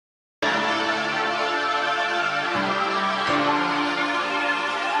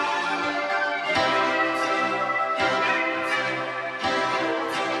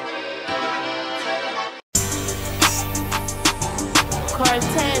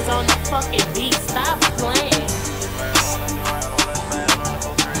is on the fucking beat. Stop playing.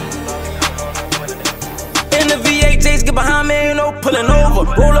 In the V8Js, get behind me, ain't no pulling over.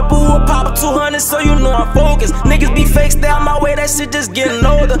 Roll up a wood, pop a 200, so you know I'm focused. Niggas be fake, stay out my way, that shit just getting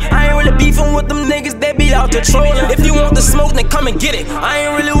older. I ain't really beefing with them niggas, they be out there trolling. If you want the smoke, then come and get it. I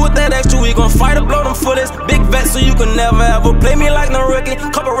ain't really with that extra, we gon' fight or blow them footers. Big vet, so you can never ever play me like no rookie.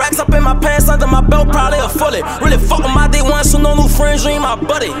 Couple racks up in my pants, under my belt, probably a fully. Really fuck with my day one, so no new friends, you ain't my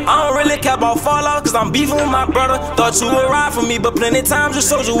buddy. I don't really care about fallout, cause I'm beefing with my brother. Thought you would ride for me, but plenty times you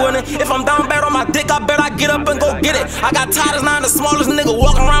showed you wouldn't. If I'm down bad on my dick, I bet I get up and go get it. I got tired as now the smallest nigga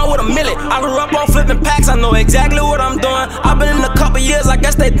walking around with a millet. I grew up on flipping packs, I know exactly what I'm doing. I've been in a couple years, I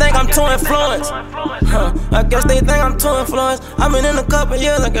guess they think I'm too influenced. I guess they think I'm too influenced. I've been in a couple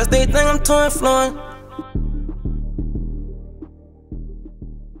years, I guess they think I'm too influenced.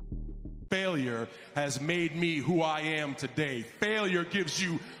 Failure has made me who I am today. Failure gives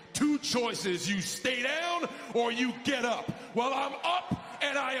you two choices. You stay down or you get up. Well, I'm up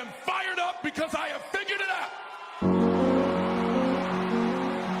and I am fired up because I have figured it out.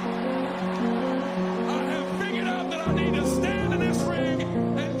 I have figured out that I need to stand in this ring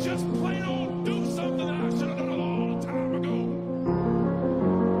and just plain old do something that I should have done a long time ago.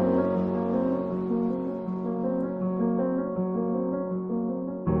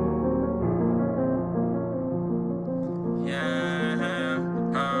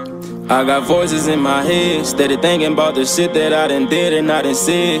 I got voices in my head, steady thinking about the shit that I done did and I done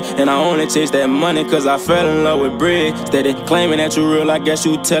said. And I only chase that money cause I fell in love with bread. Steady claiming that you real, I guess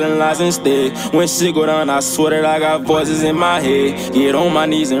you telling lies instead. When shit go down, I swear that I got voices in my head. Get on my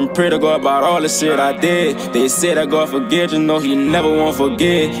knees and pray to God about all the shit I did. They said that God forget, you know he never won't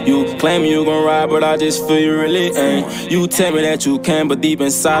forget. You claim you gon' ride, but I just feel you really ain't. You tell me that you can, but deep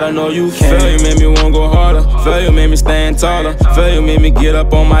inside I know you can't. Failure made me wanna go harder, failure made me stand taller. Failure made me get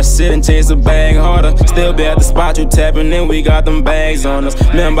up on my shit and chase a bag harder. Still be at the spot you tapping in, we got them bags on us.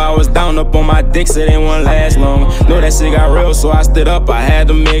 Remember I was down up on my dick, so they won't last long. Know that shit got real, so I stood up, I had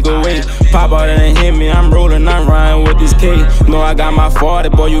to make a way. Pop out and hit me, I'm rolling, I'm riding with this K. Know I got my 40,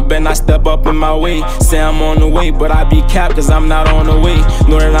 boy, you better not step up in my way. Say I'm on the way, but I be capped cause I'm not on the way.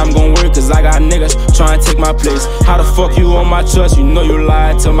 Know that I'm gon' work cause I got niggas trying to take my place. How the fuck you on my trust, you know you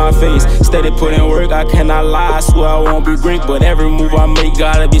lied to my face. Steady putting work, I cannot lie, I swear I won't be great. But every move I make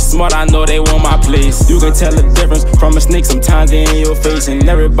gotta be smart, I know they want my place. You can tell the difference from a snake, sometimes they in your face. And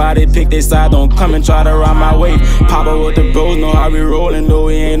everybody pick their side, don't come and try to ride my way. Pop up with the bros, know how we rollin', though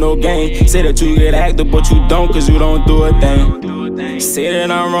it ain't no game. Say that you get active, but you don't cause you don't do a thing. Say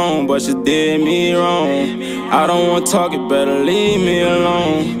that I'm wrong, but you did me wrong. I don't wanna talk, you better leave me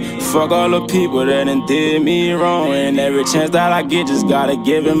alone. Fuck all the people that done did me wrong. And every chance that I get, just gotta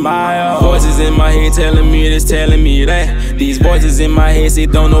give it my all. Voices in my head telling me this, telling me that. These voices in my head say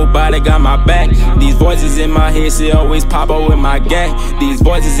don't nobody got my back. These voices in my head say always pop up with my gang. These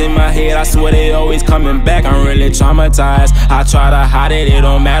voices in my head, I swear they always coming back. I'm really traumatized, I try to hide it, it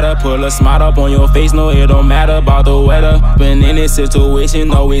don't matter. Pull a smile up on your face, no it don't matter about the weather. Been in this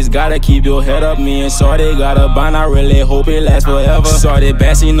situation, always gotta keep your head up. Me and Shorty got a bond, I really hope it lasts forever. Shorty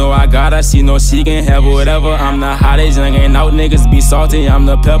bad, she know I got her, she know she can have whatever. I'm the hottest, young and out, niggas be salty, I'm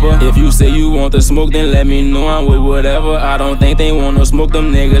the pepper. If you say you want the smoke, then let me know I'm with whatever. I don't think they wanna smoke,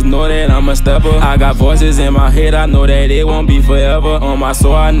 them niggas know that I'm a stepper. I got voices in my head, I know that it won't be forever. On my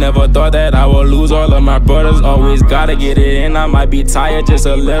soul, I never thought that I would lose all of my brothers. Always gotta get it in, I might be tired just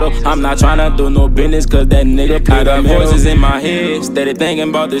a little. I'm not tryna do no business, cause that nigga play. I got voices in my head, steady thinking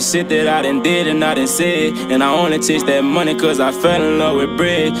about the shit that I done did and I done said. And I only chase that money cause I fell in love with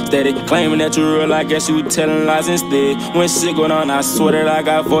bread. Steady claiming that you real, I guess you telling lies instead. When shit go down, I swear that I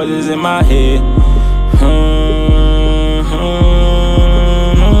got voices in my head.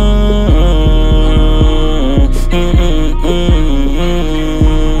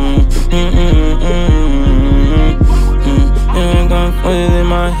 In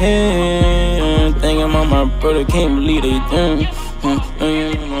my head, thinking about my brother, can't believe they done. Can't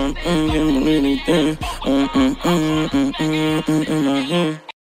believe they done.